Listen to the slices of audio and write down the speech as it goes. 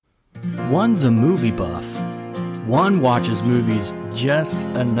One's a movie buff. One watches movies just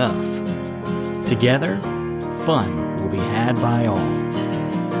enough. Together, fun will be had by all.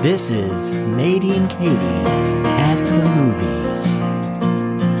 This is Natey and Katie at the movies.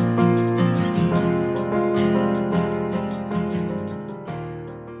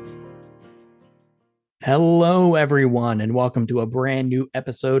 Hello, everyone, and welcome to a brand new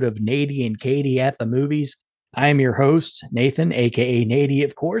episode of Natey and Katie at the movies. I am your host, Nathan, aka Natey,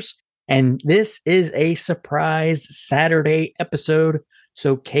 of course, and this is a surprise Saturday episode,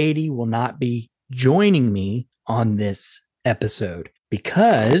 so Katie will not be joining me on this episode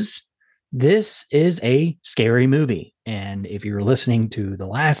because this is a scary movie. And if you're listening to the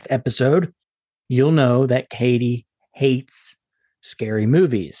last episode, you'll know that Katie hates scary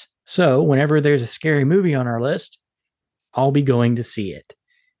movies. So whenever there's a scary movie on our list, I'll be going to see it,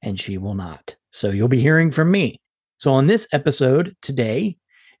 and she will not. So you'll be hearing from me. So on this episode today,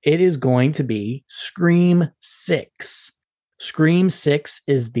 it is going to be Scream 6. Scream 6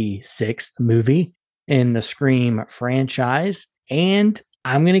 is the sixth movie in the Scream franchise, and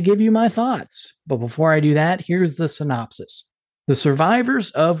I'm going to give you my thoughts. But before I do that, here's the synopsis. The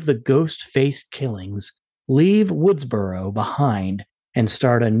survivors of the Ghostface killings leave Woodsboro behind and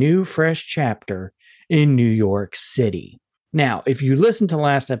start a new, fresh chapter in New York City. Now, if you listened to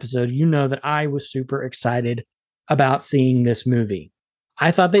last episode, you know that I was super excited about seeing this movie. I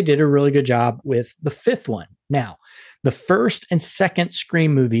thought they did a really good job with the fifth one. Now, the first and second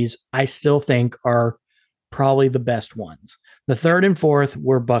Scream movies, I still think are probably the best ones. The third and fourth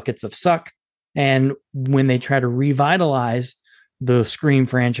were buckets of suck. And when they try to revitalize the Scream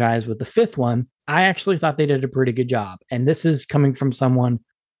franchise with the fifth one, I actually thought they did a pretty good job. And this is coming from someone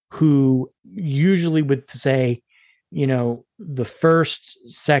who usually would say, you know, the first,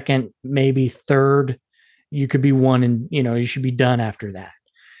 second, maybe third, you could be one and, you know, you should be done after that.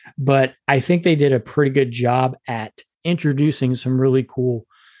 But I think they did a pretty good job at introducing some really cool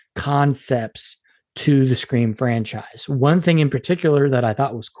concepts to the Scream franchise. One thing in particular that I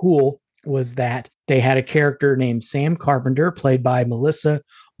thought was cool was that they had a character named Sam Carpenter, played by Melissa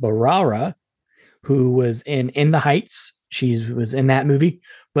Barrera, who was in the Heights. She was in that movie,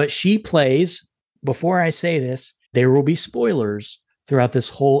 but she plays, before I say this, there will be spoilers throughout this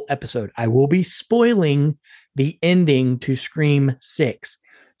whole episode. I will be spoiling the ending to Scream 6.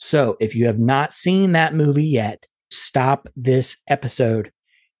 So if you have not seen that movie yet, stop this episode,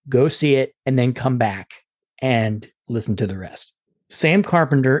 go see it, and then come back and listen to the rest. Sam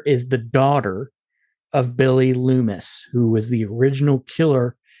Carpenter is the daughter of Billy Loomis, who was the original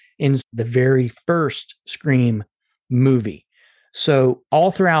killer in the very first Scream movie. So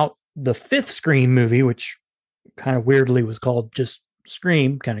all throughout the fifth Scream movie, which kind of weirdly was called just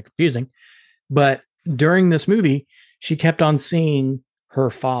Scream, kind of confusing, but during this movie, she kept on seeing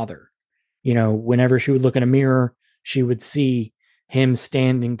her father. You know, whenever she would look in a mirror, she would see him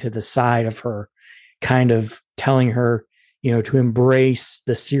standing to the side of her, kind of telling her, you know, to embrace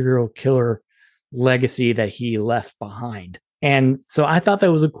the serial killer legacy that he left behind. And so I thought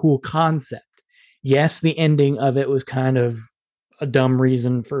that was a cool concept. Yes, the ending of it was kind of a dumb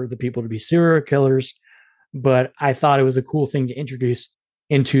reason for the people to be serial killers, but I thought it was a cool thing to introduce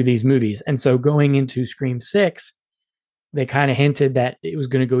into these movies. And so going into Scream 6, they kind of hinted that it was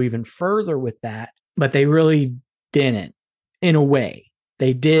going to go even further with that, but they really didn't. In a way,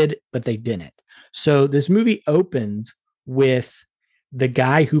 they did, but they didn't. So this movie opens with the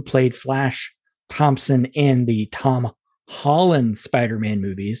guy who played Flash Thompson in the Tom Holland Spider-Man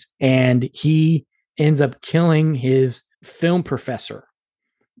movies, and he ends up killing his film professor.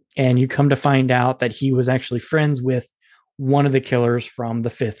 And you come to find out that he was actually friends with one of the killers from the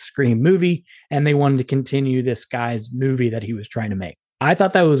fifth Scream movie, and they wanted to continue this guy's movie that he was trying to make. I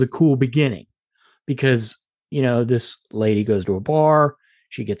thought that was a cool beginning because, you know, this lady goes to a bar,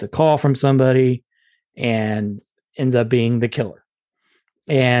 she gets a call from somebody and ends up being the killer.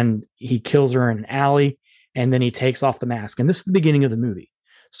 And he kills her in an alley, and then he takes off the mask. And this is the beginning of the movie.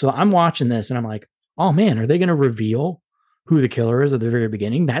 So I'm watching this and I'm like, oh man, are they going to reveal who the killer is at the very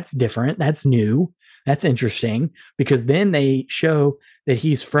beginning? That's different. That's new. That's interesting, because then they show that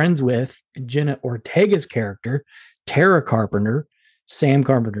he's friends with Jenna Ortega's character, Tara Carpenter, Sam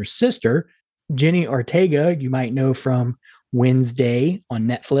Carpenter's sister. Jenny Ortega, you might know from Wednesday on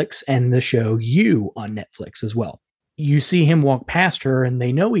Netflix and the show You on Netflix as well. You see him walk past her and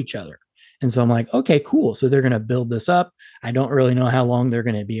they know each other. And so I'm like, okay, cool. So they're going to build this up. I don't really know how long they're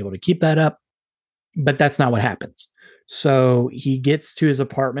going to be able to keep that up, but that's not what happens. So he gets to his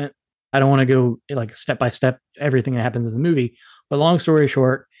apartment. I don't want to go like step by step everything that happens in the movie, but long story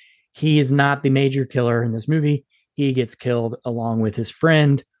short, he is not the major killer in this movie. He gets killed along with his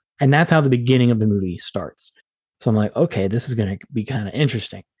friend And that's how the beginning of the movie starts. So I'm like, okay, this is going to be kind of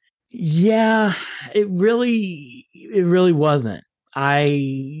interesting. Yeah, it really wasn't.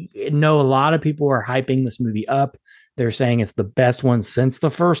 I know a lot of people are hyping this movie up. They're saying it's the best one since the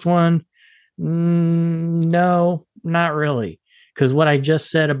first one. No, not really. Because what I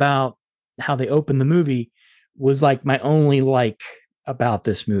just said about how they opened the movie was like my only like about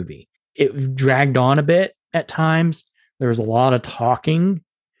this movie. It dragged on a bit at times. There was a lot of talking,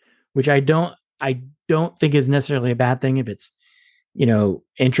 which I don't think is necessarily a bad thing if it's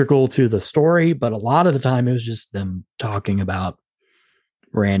integral to the story, but a lot of the time it was just them talking about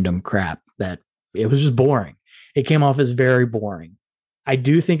random crap that it was just boring. It came off as very boring. I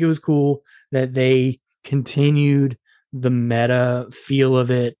do think it was cool that they continued the meta feel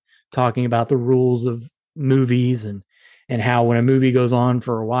of it, talking about the rules of movies and how when a movie goes on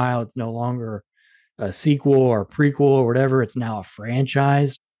for a while, it's no longer a sequel or a prequel or whatever. It's now a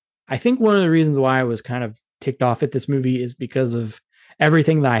franchise. I think one of the reasons why I was kind of ticked off at this movie is because of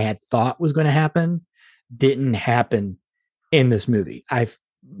everything that I had thought was going to happen didn't happen in this movie.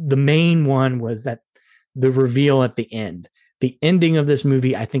 The main one was that the reveal at the end. The ending of this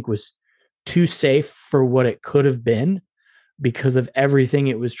movie, I think, was too safe for what it could have been because of everything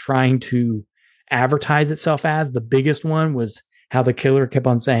it was trying to advertise itself as. The biggest one was how the killer kept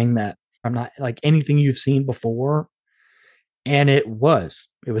on saying that I'm not like anything you've seen before. And it was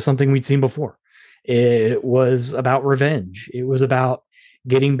something we'd seen before. It was about revenge. It was about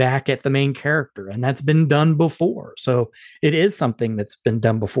getting back at the main character, and that's been done before. So it is something that's been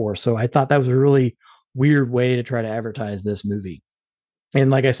done before. So I thought that was a really weird way to try to advertise this movie. And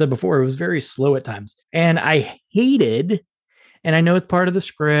like I said before, it was very slow at times. And I hated, and I know it's part of the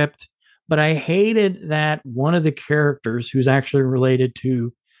script, but I hated that one of the characters who's actually related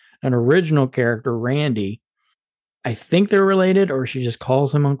to an original character, Randy, I think they're related, or she just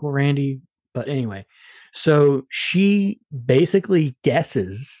calls him Uncle Randy. But anyway, so she basically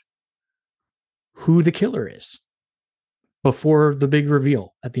guesses who the killer is before the big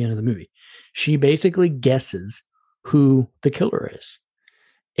reveal at the end of the movie. She basically guesses who the killer is.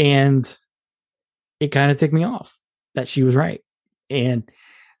 And it kind of ticked me off that she was right. And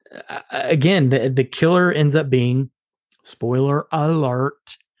again, the killer ends up being, spoiler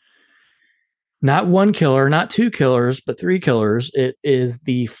alert, not one killer, not two killers, but three killers. It is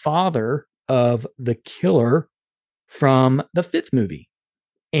the father of the killer from the fifth movie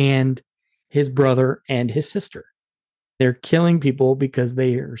and his brother and his sister. They're killing people because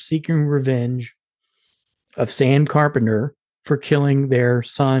they are seeking revenge of Sam Carpenter for killing their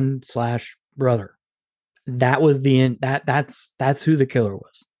son slash brother. That was the end. That's who the killer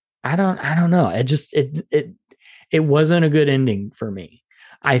was. I don't know. It wasn't a good ending for me.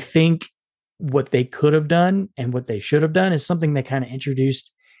 I think what they could have done and what they should have done is something they kind of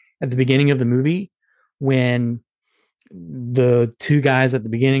introduced at the beginning of the movie when the two guys at the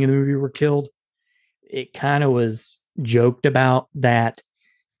beginning of the movie were killed. It kind of was joked about that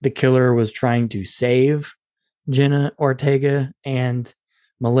the killer was trying to save Jenna Ortega and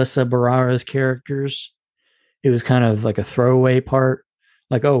Melissa Barrera's characters. It was kind of like a throwaway part,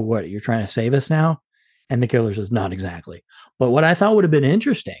 like, oh, what, you're trying to save us now? And the killer says, not exactly. But what I thought would have been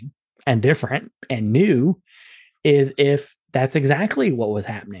interesting and different and new is if that's exactly what was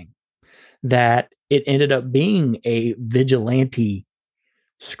happening, that it ended up being a vigilante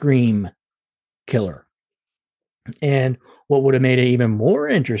scream killer. And what would have made it even more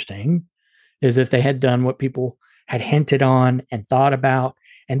interesting is if they had done what people had hinted on and thought about.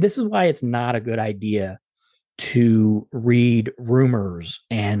 And this is why it's not a good idea to read rumors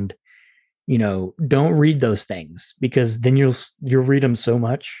and don't read those things, because then you'll read them so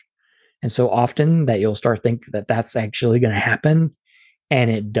much and so often that you'll start thinking that that's actually going to happen and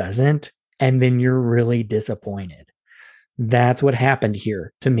it doesn't, and then you're really disappointed. That's what happened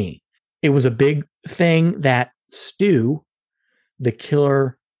here to me. It was a big thing that Stu, the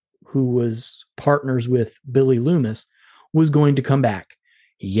killer who was partners with Billy Loomis, was going to come back.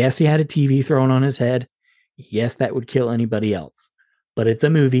 Yes, he had a TV thrown on his head. Yes, that would kill anybody else. But it's a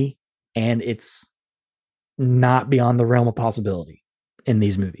movie, and it's not beyond the realm of possibility in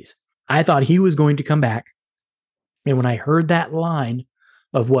these movies. I thought he was going to come back. And when I heard that line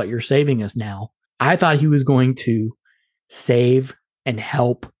of what you're saving us now, I thought he was going to save and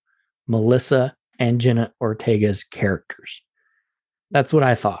help Melissa and Jenna Ortega's characters. That's what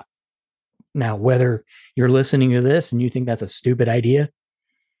I thought. Now, whether you're listening to this and you think that's a stupid idea,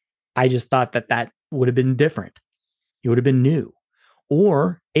 I just thought that would have been different. It would have been new.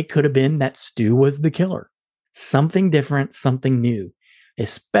 Or it could have been that Stu was the killer. Something different, something new,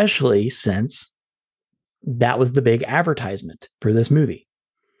 especially since that was the big advertisement for this movie.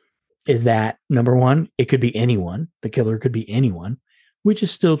 is that, number one, it could be anyone. The killer could be anyone, which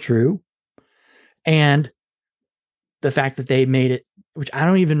is still true. And the fact that they made it, which I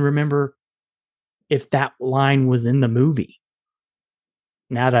don't even remember if that line was in the movie.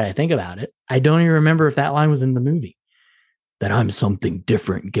 Now that I think about it, I don't even remember if that line was in the movie. That I'm something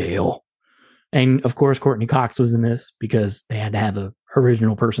different, Gail. And of course, Courtney Cox was in this because they had to have an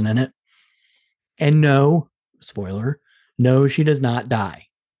original person in it. And no, spoiler, no, she does not die.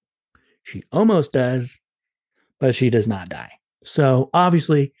 She almost does, but she does not die. So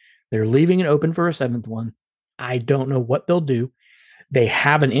obviously, they're leaving it open for a seventh one. I don't know what they'll do. They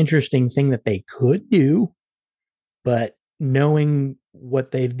have an interesting thing that they could do, but knowing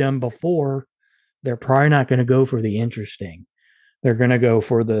what they've done before, they're probably not going to go for the interesting. They're going to go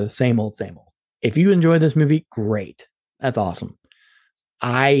for the same old, same old. If you enjoy this movie, great. That's awesome.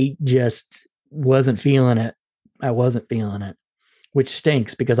 I just wasn't feeling it. I wasn't feeling it, which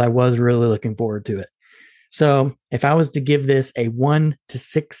stinks because I was really looking forward to it. So if I was to give this a 1 to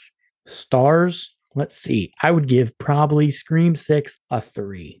 6 stars, let's see, I would give probably Scream 6 a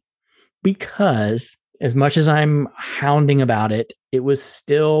 3, because as much as I'm hounding about it, it was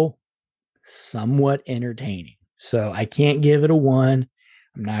still somewhat entertaining. So I can't give it a 1.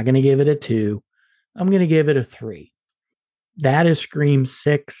 I'm not going to give it a 2. I'm going to give it a 3. That is Scream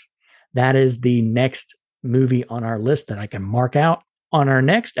 6. That is the next movie on our list that I can mark out. On our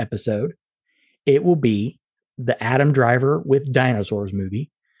next episode, it will be the Adam Driver with dinosaurs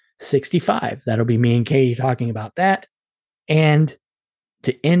movie, 65. That'll be me and Katie talking about that. And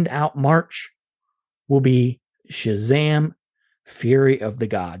to end out March will be Shazam, Fury of the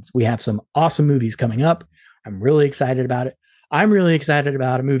Gods. We have some awesome movies coming up. I'm really excited about it. I'm really excited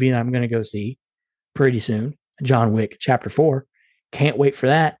about a movie that I'm going to go see pretty soon, John Wick Chapter 4. Can't wait for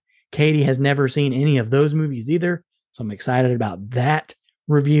that. Katie has never seen any of those movies either, so I'm excited about that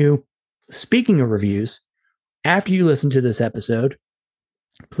review. Speaking of reviews, after you listen to this episode,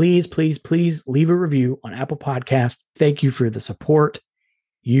 please, please, please leave a review on Apple Podcast. Thank you for the support.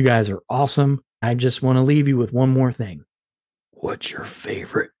 You guys are awesome. I just want to leave you with one more thing. What's your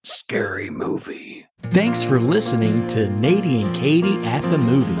favorite scary movie? Thanks for listening to Natey and Katie at the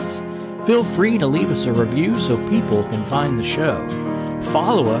Movies. Feel free to leave us a review so people can find the show.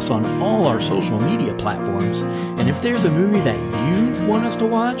 Follow us on all our social media platforms. And if there's a movie that you want us to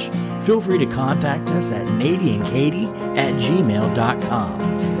watch, feel free to contact us at nateyandkatie@gmail.com.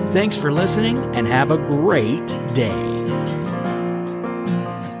 Thanks for listening and have a great day.